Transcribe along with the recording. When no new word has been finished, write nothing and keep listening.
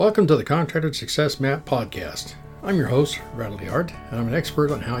Welcome to the Contractor Success Map podcast. I'm your host, Bradley Hart, and I'm an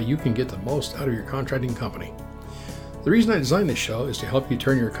expert on how you can get the most out of your contracting company. The reason I designed this show is to help you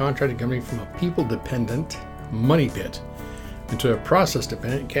turn your contracting company from a people-dependent money pit into a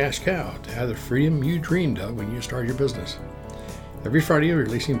process-dependent cash cow to have the freedom you dreamed of when you started your business. Every Friday, we're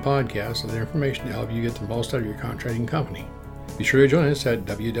releasing podcasts with information to help you get the most out of your contracting company. Be sure to join us at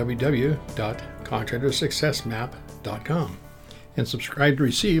www.contractorsuccessmap.com. and subscribe to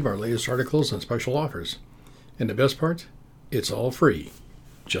receive our latest articles and special offers. And the best part, it's all free,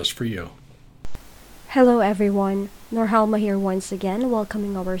 just for you. Hello everyone, Norhalma here once again,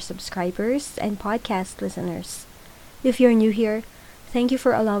 welcoming our subscribers and podcast listeners. If you're new here, thank you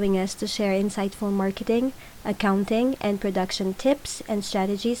for allowing us to share insightful marketing, accounting, and production tips and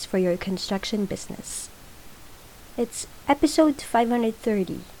strategies for your construction business. It's episode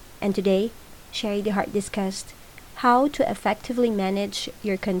 530, and today, Sherry DeHart discussed how to effectively manage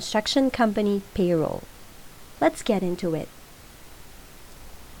your construction company payroll. Let's get into it.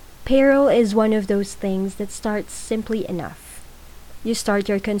 Payroll is one of those things that starts simply enough. You start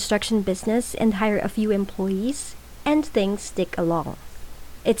your construction business and hire a few employees, and things stick along.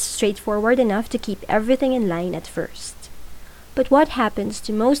 It's straightforward enough to keep everything in line at first. But what happens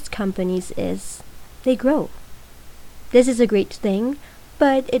to most companies is they grow. This is a great thing,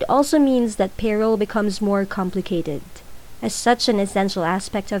 but it also means that payroll becomes more complicated. As such an essential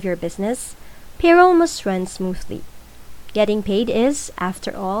aspect of your business, payroll must run smoothly. Getting paid is,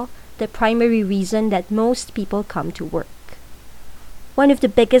 after all, the primary reason that most people come to work. One of the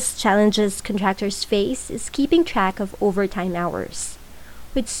biggest challenges contractors face is keeping track of overtime hours.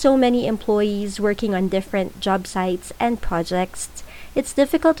 With so many employees working on different job sites and projects, it's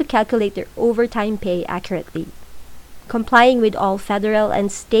difficult to calculate their overtime pay accurately. Complying with all federal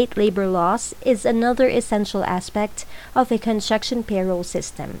and state labor laws is another essential aspect of a construction payroll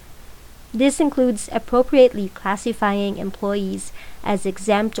system. This includes appropriately classifying employees as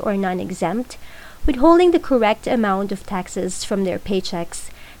exempt or non-exempt, withholding the correct amount of taxes from their paychecks,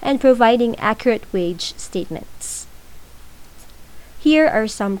 and providing accurate wage statements. Here are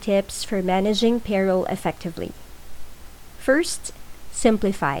some tips for managing payroll effectively. First,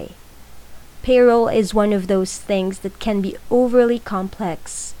 simplify. Payroll is one of those things that can be overly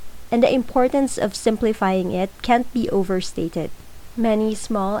complex, and the importance of simplifying it can't be overstated. Many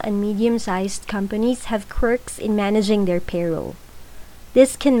small and medium-sized companies have quirks in managing their payroll.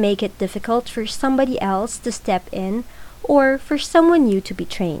 This can make it difficult for somebody else to step in or for someone new to be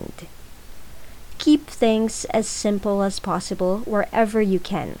trained. Keep things as simple as possible wherever you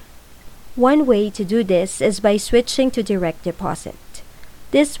can. One way to do this is by switching to direct deposit.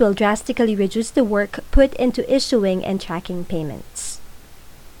 This will drastically reduce the work put into issuing and tracking payments.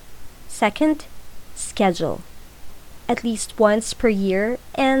 Second, schedule. At least once per year,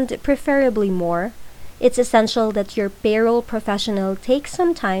 and preferably more, it's essential that your payroll professional takes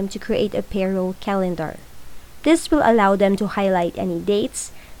some time to create a payroll calendar. This will allow them to highlight any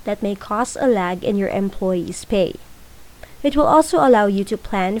dates that may cause a lag in your employees' pay. It will also allow you to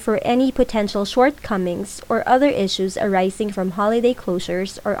plan for any potential shortcomings or other issues arising from holiday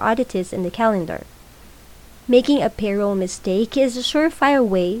closures or oddities in the calendar. Making a payroll mistake is a surefire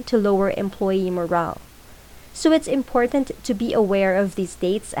way to lower employee morale, so it's important to be aware of these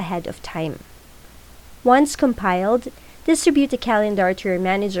dates ahead of time. Once compiled, distribute the calendar to your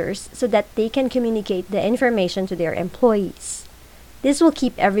managers so that they can communicate the information to their employees. This will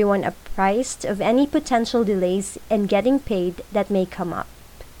keep everyone apprised of any potential delays in getting paid that may come up.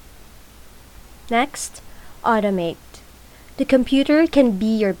 Next, automate. The computer can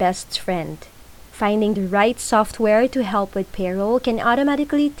be your best friend. Finding the right software to help with payroll can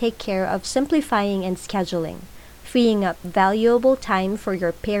automatically take care of simplifying and scheduling, freeing up valuable time for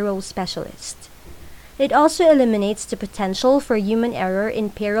your payroll specialist. It also eliminates the potential for human error in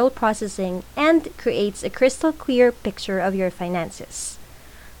payroll processing and creates a crystal clear picture of your finances.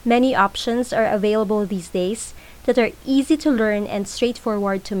 Many options are available these days that are easy to learn and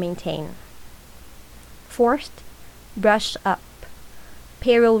straightforward to maintain. Fourth, brush up.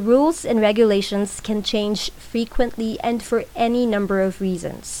 Payroll rules and regulations can change frequently and for any number of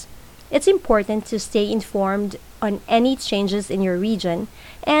reasons. It's important to stay informed on any changes in your region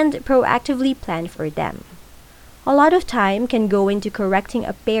and proactively plan for them. A lot of time can go into correcting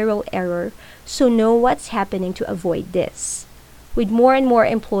a payroll error, so know what's happening to avoid this. With more and more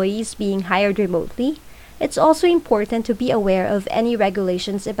employees being hired remotely, it's also important to be aware of any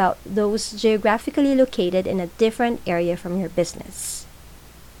regulations about those geographically located in a different area from your business.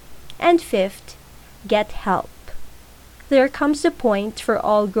 And fifth, get help. There comes a point for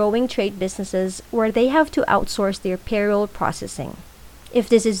all growing trade businesses where they have to outsource their payroll processing. If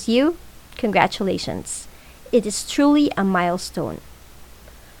this is you, congratulations. It is truly a milestone.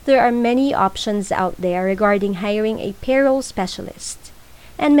 There are many options out there regarding hiring a payroll specialist,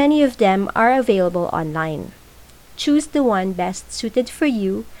 and many of them are available online. Choose the one best suited for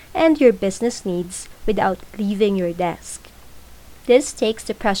you and your business needs without leaving your desk. This takes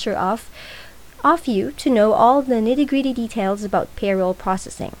the pressure off you to know all the nitty-gritty details about payroll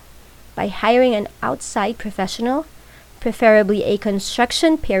processing. By hiring an outside professional, preferably a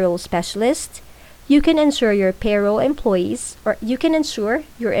construction payroll specialist, you can ensure your employees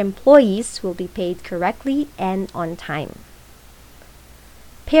will be paid correctly and on time.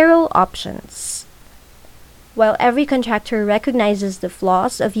 Payroll options. While every contractor recognizes the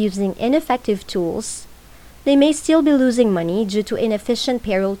flaws of using ineffective tools, they may still be losing money due to inefficient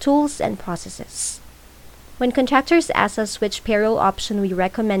payroll tools and processes. When contractors ask us which payroll option we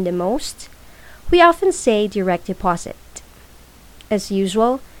recommend the most, we often say direct deposit. As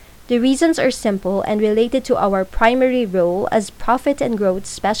usual, the reasons are simple and related to our primary role as profit and growth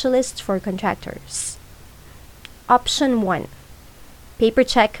specialists for contractors. Option 1. Paper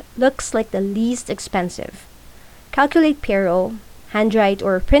check looks like the least expensive. Calculate payroll, handwrite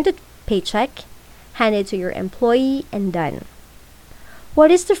or printed paycheck, hand it to your employee, and done.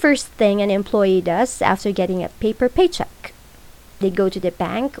 What is the first thing an employee does after getting a paper paycheck? They go to the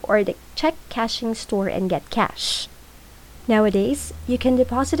bank or the check cashing store and get cash. Nowadays, you can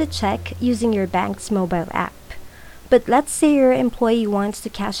deposit a check using your bank's mobile app. But let's say your employee wants to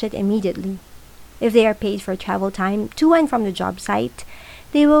cash it immediately. If they are paid for travel time to and from the job site,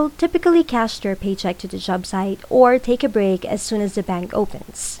 they will typically cash their paycheck to the job site or take a break as soon as the bank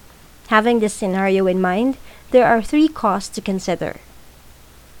opens. Having this scenario in mind, there are 3 costs to consider.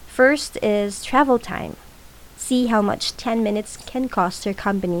 First is travel time. See how much 10 minutes can cost your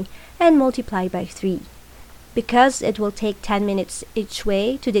company and multiply by 3. Because it will take 10 minutes each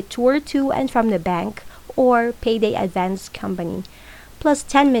way to detour to and from the bank or payday advance company, plus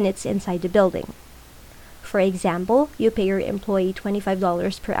 10 minutes inside the building. For example, you pay your employee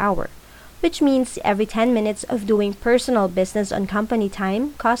 $25 per hour, which means every 10 minutes of doing personal business on company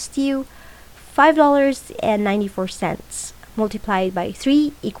time costs you $5.94. Multiplied by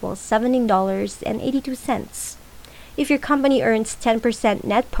 3 equals $17.82. If your company earns 10%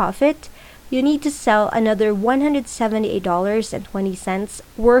 net profit, you need to sell another $178.20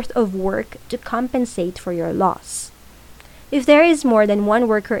 worth of work to compensate for your loss. If there is more than one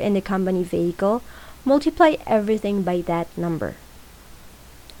worker in the company vehicle, multiply everything by that number.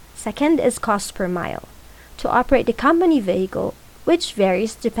 Second is cost per mile. To operate the company vehicle, which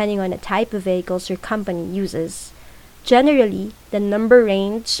varies depending on the type of vehicles your company uses, generally, the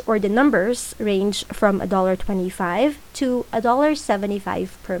numbers range from $1.25 to $1.75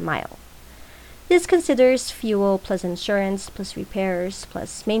 per mile. This considers fuel plus insurance plus repairs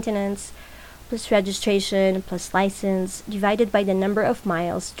plus maintenance plus registration plus license divided by the number of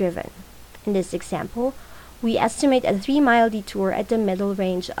miles driven. In this example, we estimate a 3-mile detour at the middle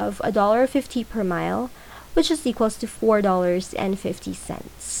range of $1.50 per mile, which is equals to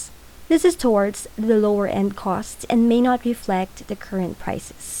 $4.50. This is towards the lower end costs and may not reflect the current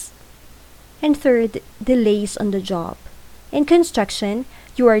prices. And third, delays on the job. In construction,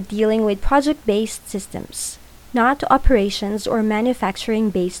 you are dealing with project-based systems, not operations or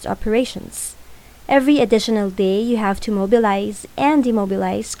manufacturing-based operations. Every additional day you have to mobilize and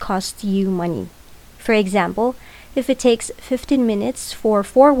demobilize costs you money. For example, if it takes 15 minutes for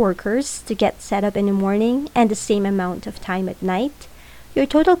 4 workers to get set up in the morning and the same amount of time at night, your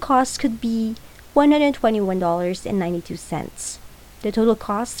total cost could be $121.92. The total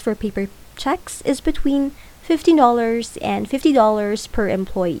cost for paper checks is between $15 and $50 per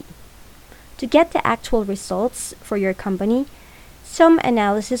employee. To get the actual results for your company, some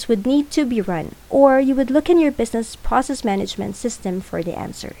analysis would need to be run, or you would look in your business process management system for the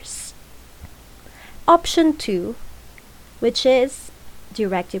answers. Option 2, which is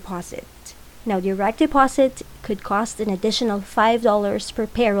direct deposit. Now, direct deposit could cost an additional $5 per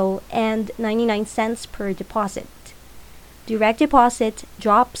payroll and 99 cents per deposit. Direct deposit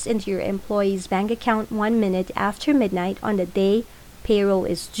drops into your employee's bank account 1 minute after midnight on the day payroll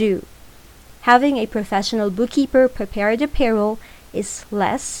is due. Having a professional bookkeeper prepare the payroll is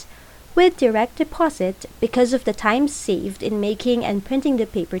less with direct deposit because of the time saved in making and printing the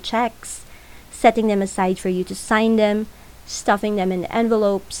paper checks, setting them aside for you to sign them, stuffing them in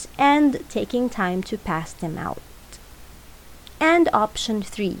envelopes, and taking time to pass them out. And option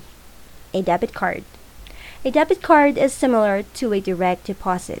 3, a debit card. A debit card is similar to a direct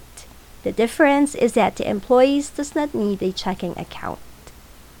deposit. The difference is that the employees does not need a checking account.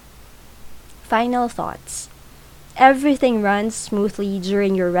 Final thoughts. Everything runs smoothly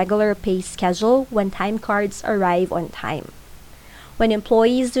during your regular pay schedule when time cards arrive on time. When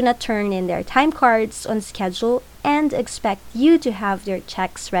employees do not turn in their time cards on schedule and expect you to have their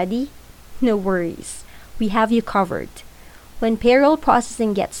checks ready, no worries. We have you covered. When payroll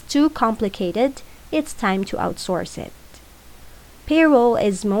processing gets too complicated, it's time to outsource it. Payroll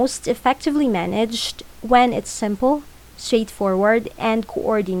is most effectively managed when it's simple, straightforward, and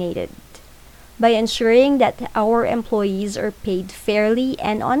coordinated. By ensuring that our employees are paid fairly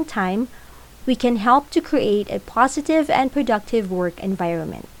and on time, we can help to create a positive and productive work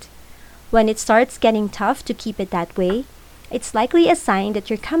environment. When it starts getting tough to keep it that way, it's likely a sign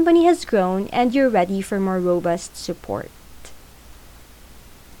that your company has grown and you're ready for more robust support.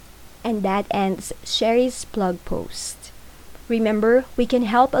 And that ends Sherry's blog post. Remember, we can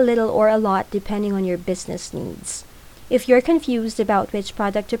help a little or a lot depending on your business needs. If you're confused about which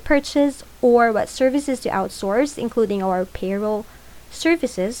product to purchase or what services to outsource, including our payroll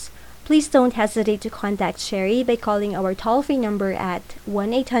services, please don't hesitate to contact Sherry by calling our toll-free number at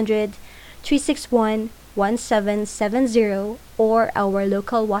 1-800-361-1770 or our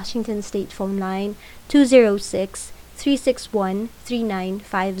local Washington State phone line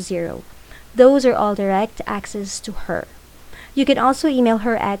 206-361-3950. Those are all direct access to her. You can also email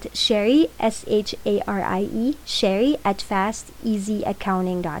her at Sherry, Sharie, Sherry at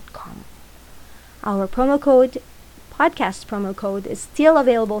fasteasyaccounting.com. Our podcast promo code is still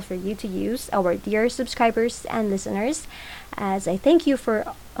available for you to use, our dear subscribers and listeners, as I thank you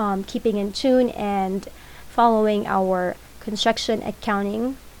for keeping in tune and following our construction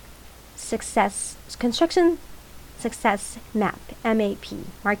success map, MAP,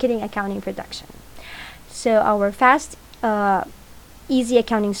 marketing, accounting, production. So our fast Easy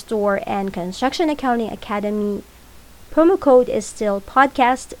Accounting Store and Construction Accounting Academy promo code is still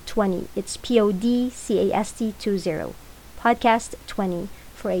podcast20. It's PODCAST20. Podcast20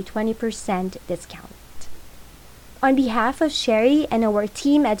 for a 20% discount. On behalf of Sherry and our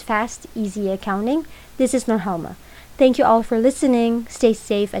team at Fast Easy Accounting, this is Norhalma. Thank you all for listening. Stay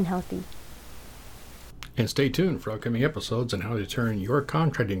safe and healthy. And stay tuned for upcoming episodes on how to turn your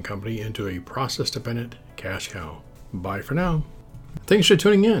contracting company into a process-dependent cash cow. Bye for now. Thanks for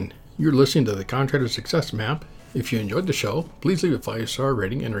tuning in. You're listening to the Contractor Success Map. If you enjoyed the show, please leave a 5-star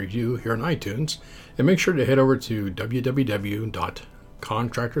rating and review here on iTunes, and make sure to head over to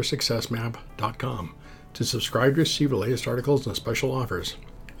www.contractorsuccessmap.com to subscribe to receive the latest articles and special offers.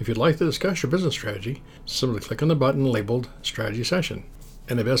 If you'd like to discuss your business strategy, simply click on the button labeled Strategy Session.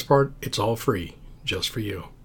 And the best part, it's all free, just for you.